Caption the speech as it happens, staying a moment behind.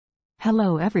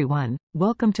Hello everyone,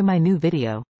 welcome to my new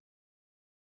video.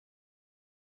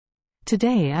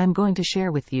 Today I'm going to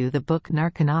share with you the book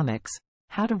Narconomics,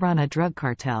 How to Run a Drug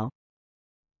Cartel.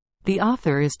 The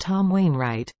author is Tom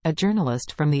Wainwright, a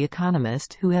journalist from The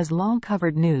Economist who has long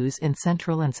covered news in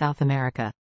Central and South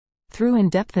America. Through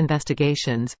in-depth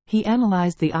investigations, he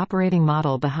analyzed the operating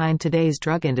model behind today's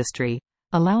drug industry,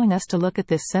 allowing us to look at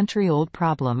this century-old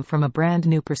problem from a brand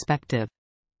new perspective.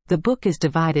 The book is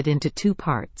divided into two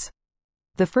parts.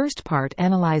 The first part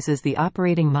analyzes the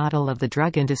operating model of the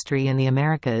drug industry in the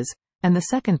Americas, and the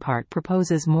second part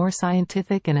proposes more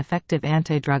scientific and effective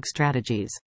anti-drug strategies.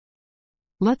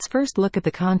 Let's first look at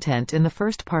the content in the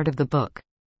first part of the book.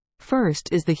 First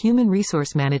is the human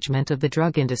resource management of the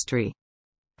drug industry.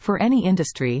 For any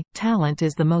industry, talent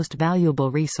is the most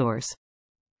valuable resource.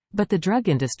 But the drug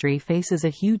industry faces a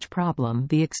huge problem: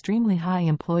 the extremely high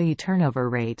employee turnover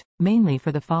rate, mainly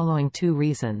for the following two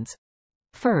reasons.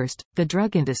 First, the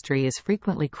drug industry is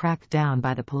frequently cracked down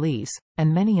by the police,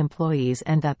 and many employees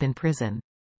end up in prison.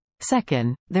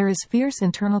 Second, there is fierce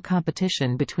internal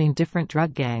competition between different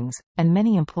drug gangs, and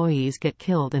many employees get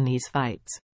killed in these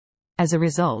fights. As a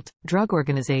result, drug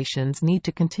organizations need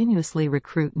to continuously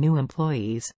recruit new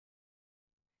employees.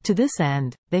 To this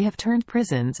end, they have turned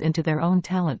prisons into their own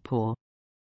talent pool.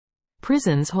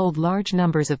 Prisons hold large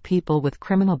numbers of people with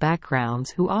criminal backgrounds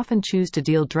who often choose to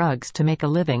deal drugs to make a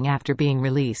living after being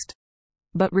released.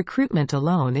 But recruitment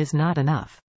alone is not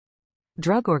enough.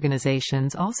 Drug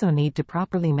organizations also need to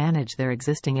properly manage their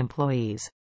existing employees.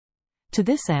 To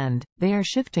this end, they are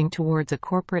shifting towards a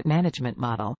corporate management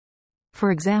model.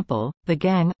 For example, the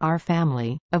gang, Our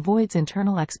Family, avoids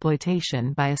internal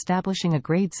exploitation by establishing a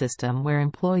grade system where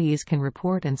employees can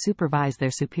report and supervise their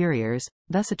superiors,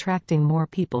 thus attracting more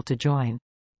people to join.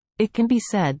 It can be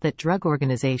said that drug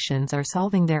organizations are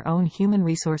solving their own human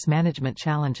resource management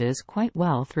challenges quite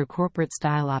well through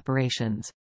corporate-style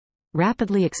operations.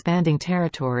 Rapidly expanding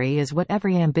territory is what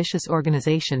every ambitious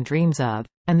organization dreams of,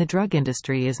 and the drug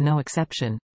industry is no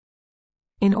exception.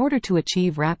 In order to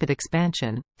achieve rapid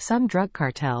expansion, some drug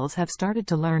cartels have started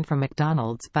to learn from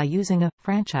McDonald's by using a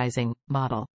franchising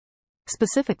model.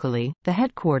 Specifically, the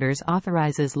headquarters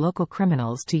authorizes local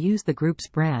criminals to use the group's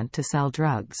brand to sell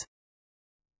drugs.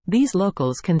 These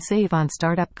locals can save on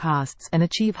startup costs and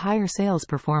achieve higher sales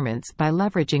performance by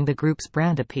leveraging the group's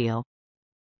brand appeal.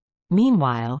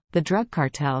 Meanwhile, the drug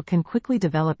cartel can quickly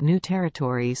develop new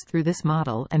territories through this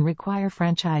model and require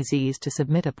franchisees to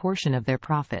submit a portion of their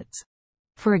profits.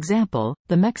 For example,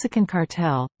 the Mexican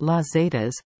cartel, Los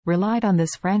Zetas, relied on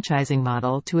this franchising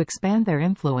model to expand their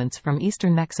influence from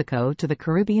eastern Mexico to the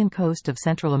Caribbean coast of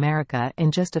Central America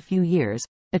in just a few years,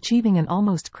 achieving an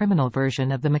almost criminal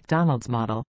version of the McDonald's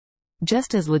model.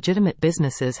 Just as legitimate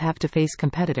businesses have to face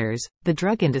competitors, the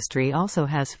drug industry also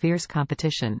has fierce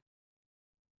competition.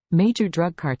 Major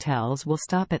drug cartels will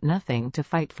stop at nothing to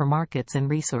fight for markets and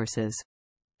resources.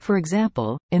 For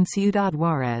example, in Ciudad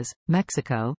Juarez,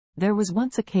 Mexico, there was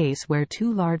once a case where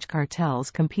two large cartels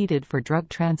competed for drug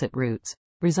transit routes,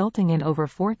 resulting in over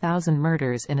 4,000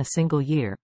 murders in a single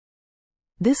year.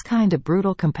 This kind of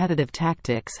brutal competitive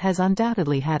tactics has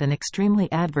undoubtedly had an extremely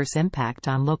adverse impact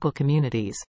on local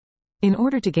communities. In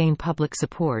order to gain public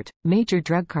support, major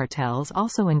drug cartels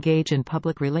also engage in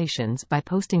public relations by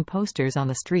posting posters on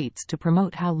the streets to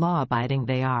promote how law-abiding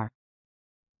they are.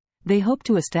 They hope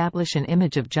to establish an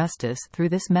image of justice through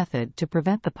this method to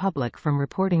prevent the public from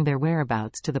reporting their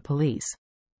whereabouts to the police.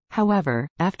 However,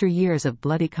 after years of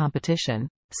bloody competition,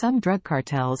 some drug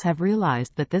cartels have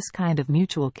realized that this kind of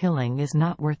mutual killing is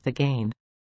not worth the gain.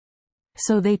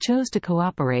 So they chose to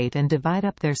cooperate and divide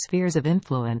up their spheres of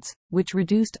influence, which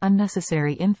reduced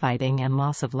unnecessary infighting and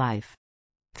loss of life.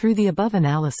 Through the above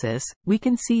analysis, we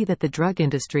can see that the drug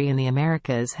industry in the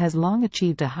Americas has long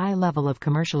achieved a high level of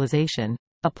commercialization,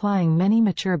 applying many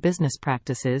mature business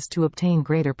practices to obtain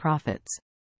greater profits.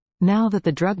 Now that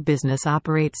the drug business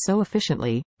operates so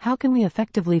efficiently, how can we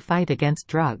effectively fight against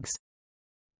drugs?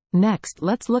 Next,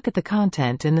 let's look at the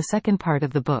content in the second part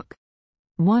of the book.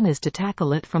 One is to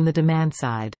tackle it from the demand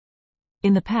side.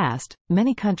 In the past,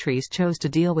 many countries chose to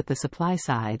deal with the supply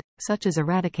side, such as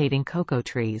eradicating cocoa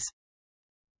trees.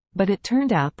 But it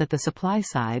turned out that the supply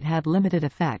side had limited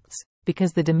effects,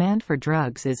 because the demand for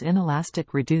drugs is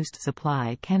inelastic. Reduced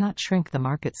supply cannot shrink the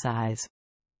market size.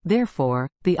 Therefore,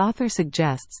 the author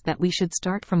suggests that we should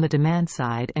start from the demand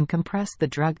side and compress the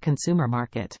drug consumer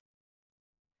market.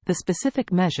 The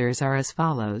specific measures are as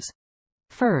follows.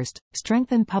 First,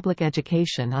 strengthen public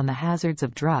education on the hazards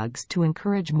of drugs to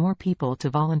encourage more people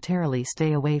to voluntarily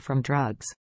stay away from drugs.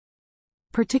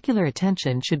 Particular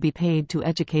attention should be paid to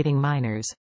educating minors.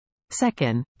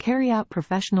 Second, carry out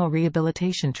professional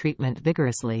rehabilitation treatment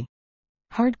vigorously.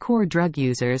 Hardcore drug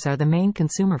users are the main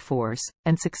consumer force,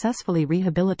 and successfully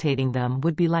rehabilitating them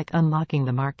would be like unlocking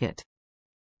the market.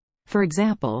 For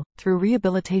example, through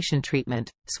rehabilitation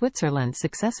treatment, Switzerland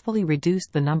successfully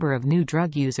reduced the number of new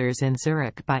drug users in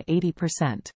Zurich by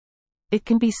 80%. It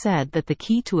can be said that the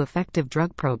key to effective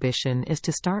drug prohibition is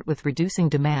to start with reducing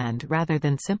demand rather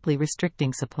than simply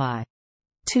restricting supply.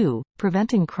 2.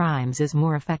 Preventing crimes is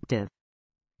more effective.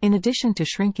 In addition to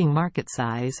shrinking market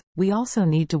size, we also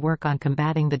need to work on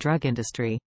combating the drug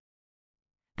industry.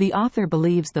 The author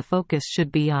believes the focus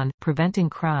should be on preventing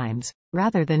crimes,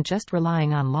 rather than just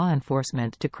relying on law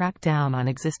enforcement to crack down on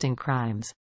existing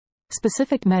crimes.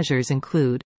 Specific measures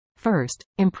include: first,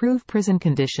 improve prison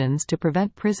conditions to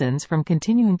prevent prisons from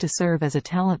continuing to serve as a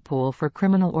talent pool for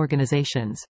criminal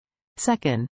organizations.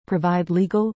 Second, provide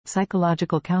legal,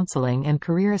 psychological counseling and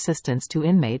career assistance to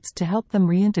inmates to help them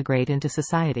reintegrate into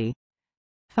society.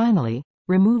 Finally,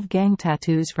 remove gang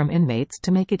tattoos from inmates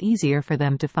to make it easier for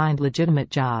them to find legitimate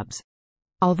jobs.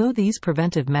 Although these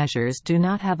preventive measures do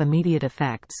not have immediate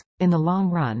effects, in the long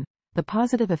run, the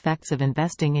positive effects of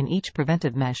investing in each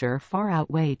preventive measure far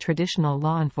outweigh traditional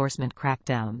law enforcement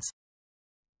crackdowns.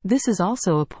 This is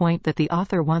also a point that the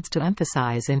author wants to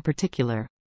emphasize in particular.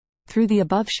 Through the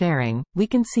above sharing, we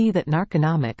can see that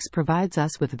Narconomics provides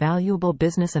us with valuable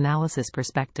business analysis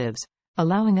perspectives,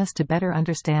 allowing us to better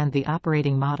understand the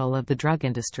operating model of the drug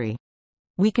industry.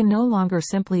 We can no longer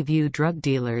simply view drug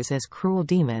dealers as cruel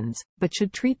demons, but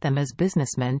should treat them as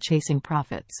businessmen chasing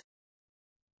profits.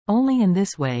 Only in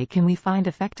this way can we find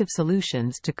effective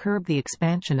solutions to curb the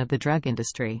expansion of the drug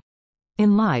industry.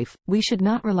 In life, we should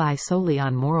not rely solely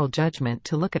on moral judgment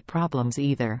to look at problems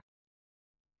either.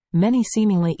 Many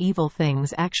seemingly evil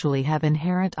things actually have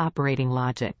inherent operating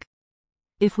logic.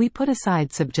 If we put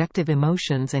aside subjective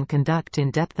emotions and conduct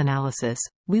in-depth analysis,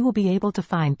 we will be able to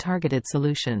find targeted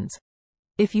solutions.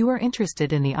 If you are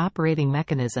interested in the operating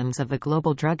mechanisms of the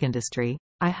global drug industry,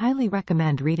 I highly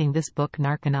recommend reading this book,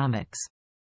 Narconomics.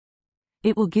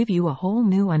 It will give you a whole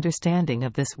new understanding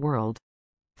of this world.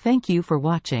 Thank you for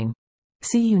watching.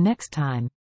 See you next time.